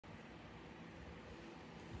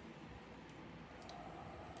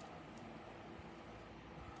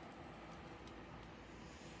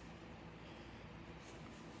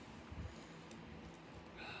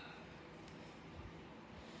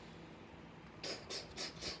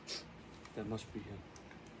That must be him.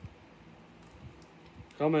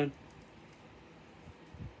 Come in.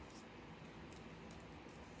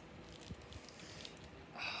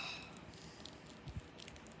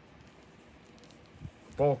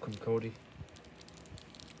 Welcome, Cody.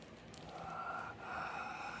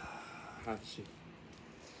 Have a seat.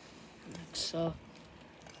 So,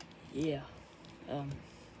 yeah.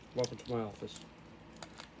 Welcome to my office.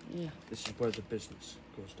 Yeah. This is where the business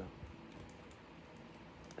goes down.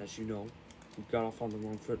 As you know, we got off on the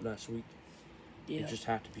wrong foot last week. Yeah. It just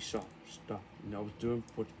had to be stopped. And I was doing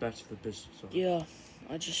what's best for business. So. Yeah,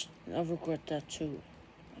 I regret that too.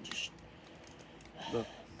 Look,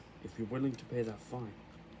 if you're willing to pay that fine,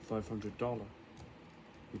 $500, your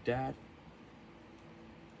dad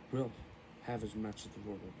will have his match at the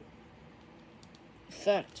Royal Rumble. In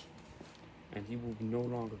fact. And he will no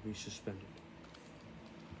longer be suspended.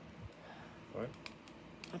 Alright?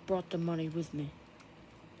 I brought the money with me.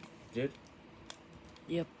 Did?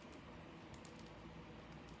 Yep.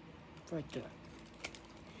 Right there.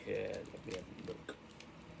 Yeah, let me have a look.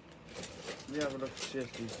 Let me have a look to see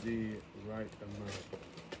if it's the right amount.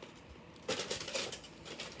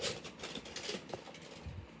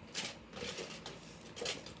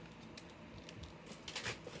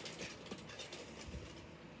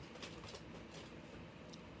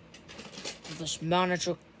 This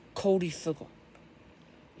manager Cody figure.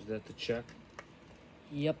 Is that the check?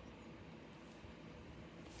 Yep.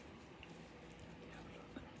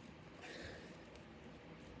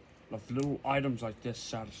 If little items like this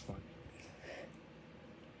satisfy me.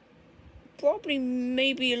 Probably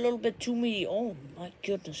maybe a little bit too many. Oh my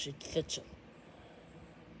goodness, it fits him.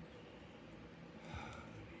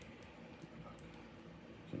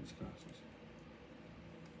 King's glasses.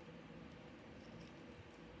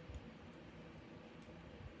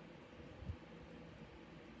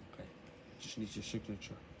 Okay. Just need your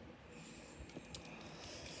signature.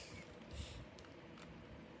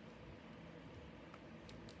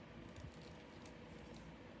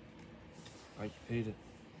 I paid it.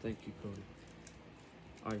 Thank you, Cody.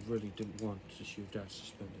 I really didn't want to see your dad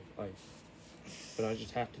suspended. But I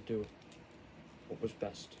just had to do it. What was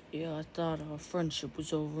best. Yeah, I thought our friendship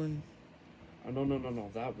was over and... No.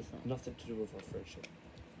 That was nothing to do with our friendship.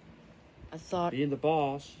 I thought... Being the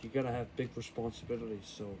boss, you gotta have big responsibilities,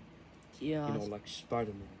 so... Yeah. You know, like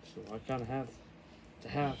Spider-Man. So I kinda have to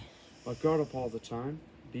have my guard up all the time,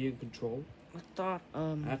 be in control. I thought,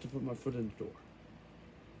 I had to put my foot in the door.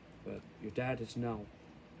 But your dad is now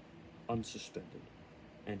unsuspended.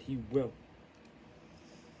 And he will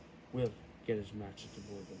get his match at the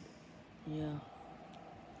Royal Rumble. Yeah.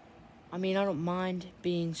 I mean, I don't mind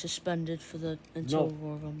being suspended for until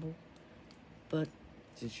Royal Rumble. But...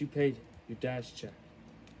 Since you paid your dad's check.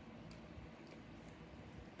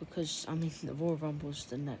 Because, I mean, the Royal Rumble's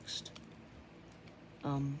the next,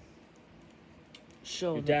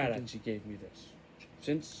 show. Your dad actually gave me this.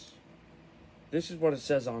 Since... This is what it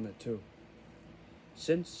says on it, too.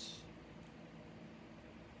 Since...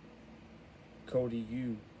 Cody,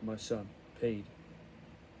 you, my son, paid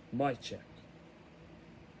my check,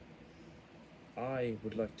 I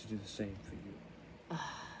would like to do the same for you.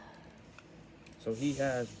 So he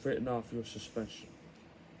has written off your suspension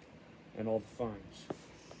and all the fines.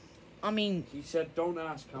 I mean... He said, don't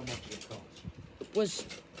ask how much it cost. Was...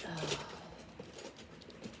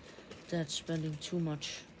 Dad spending too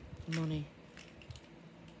much money.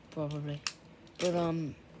 Probably. But,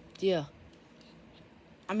 yeah.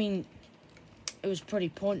 I mean... It was pretty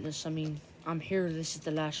pointless. I mean, I'm here. This is the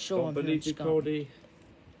last show. Don't I'm believe here you, Cody.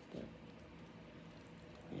 But,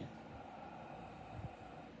 yeah.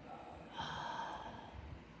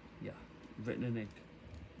 Yeah, written in ink.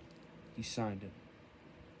 He signed it.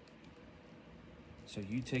 So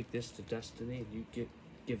you take this to Destiny and you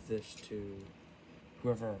give this to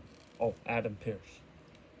whoever. Oh, Adam Pierce.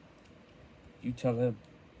 You tell him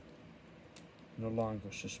no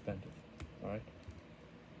longer suspended. All right.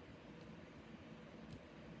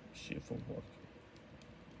 See if it'll work.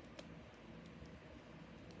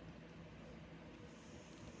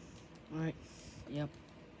 Alright. Yep.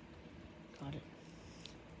 Got it.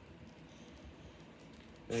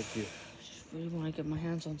 Thank you. I just really want to get my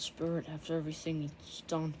hands on Spirit after everything he's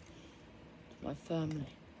done to my family.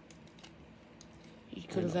 He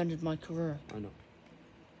could have ended my career. I know.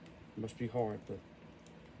 It must be hard, but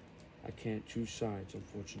I can't choose sides,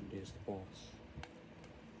 unfortunately, as the boss.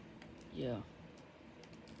 Yeah.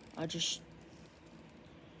 I just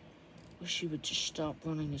wish he would just stop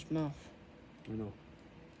running his mouth. I know.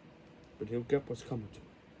 But he'll get what's coming to him.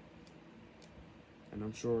 And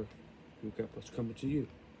I'm sure he'll get what's coming to you.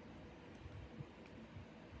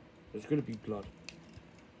 There's gonna be blood.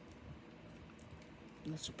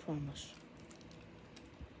 That's a promise.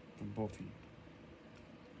 From both of you.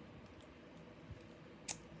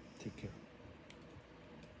 Take care.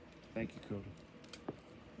 Thank you, Cody.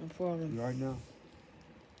 No problem. You alright now?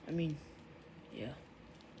 I mean, yeah.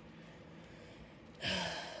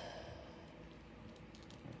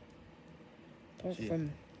 Apart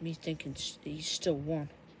from me thinking he's still won.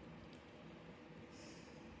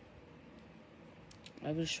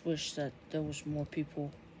 I just wish that there was more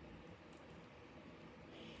people,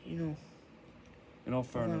 you know. In all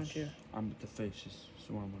fairness, here. I'm with the faces,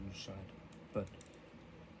 so I'm on your side. But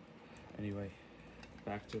anyway,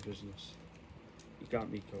 back to business. You got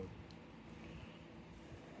me, Cody.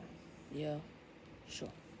 Yeah, sure.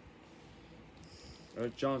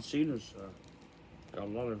 John Cena's got a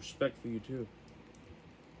lot of respect for you too.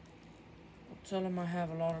 I'll tell him I have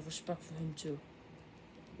a lot of respect for him too.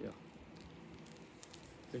 Yeah.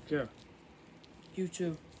 Take care. You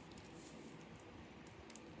too.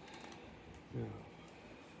 Now,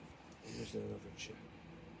 here's that other check.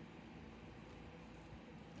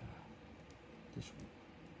 This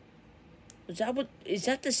one. Is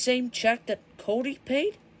that the same check that Cody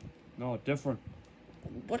paid? No, different.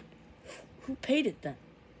 What? Who paid it then?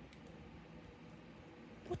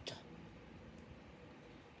 What the?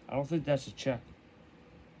 I don't think that's a check.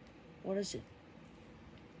 What is it?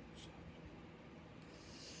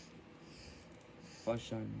 If I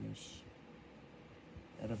sign this,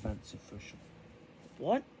 that event's official.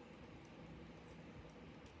 What?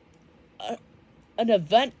 An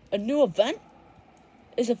event? A new event?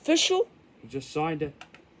 Is official? You just signed it.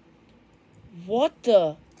 What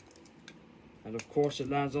the? And of course it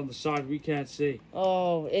lands on the side we can't see.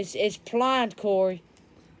 Oh, it's planned, Corey.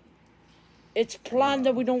 It's planned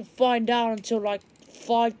that we don't find out until like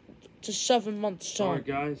 5 to 7 months' time. Sorry,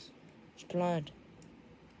 guys. It's planned.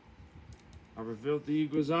 I revealed the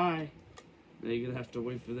eagle's eye. Now you're gonna have to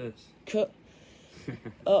wait for this.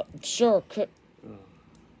 Sir,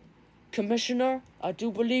 Commissioner, I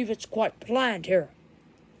do believe it's quite planned here.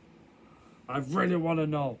 I really want to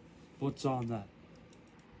know what's on that.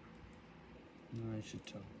 No, I should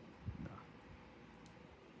tell.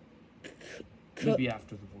 Nah. Maybe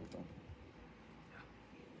after the World Cup.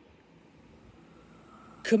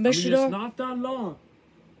 Commissioner? I mean, it's not that long.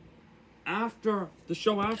 After the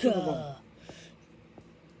show, after the Rumble.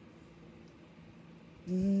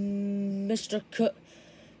 Mr.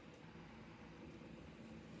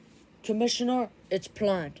 Commissioner, it's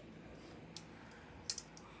planned.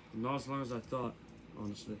 Not as long as I thought,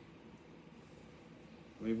 honestly.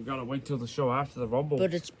 I mean, we gotta wait till the show after the Rumble.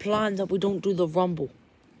 But it's planned that we don't do the Rumble.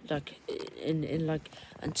 Like,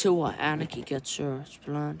 until Anarchy gets here. It's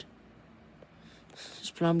planned.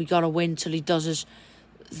 It's planned. We gotta wait until he does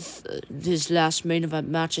his last main event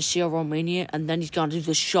match at Romania, and then he's gonna do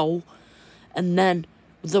the show. And then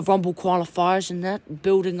the Rumble qualifiers and that,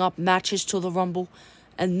 building up matches to the Rumble.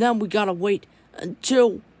 And then we gotta wait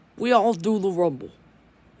until we all do the Rumble.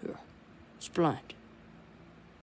 Here. It's planned.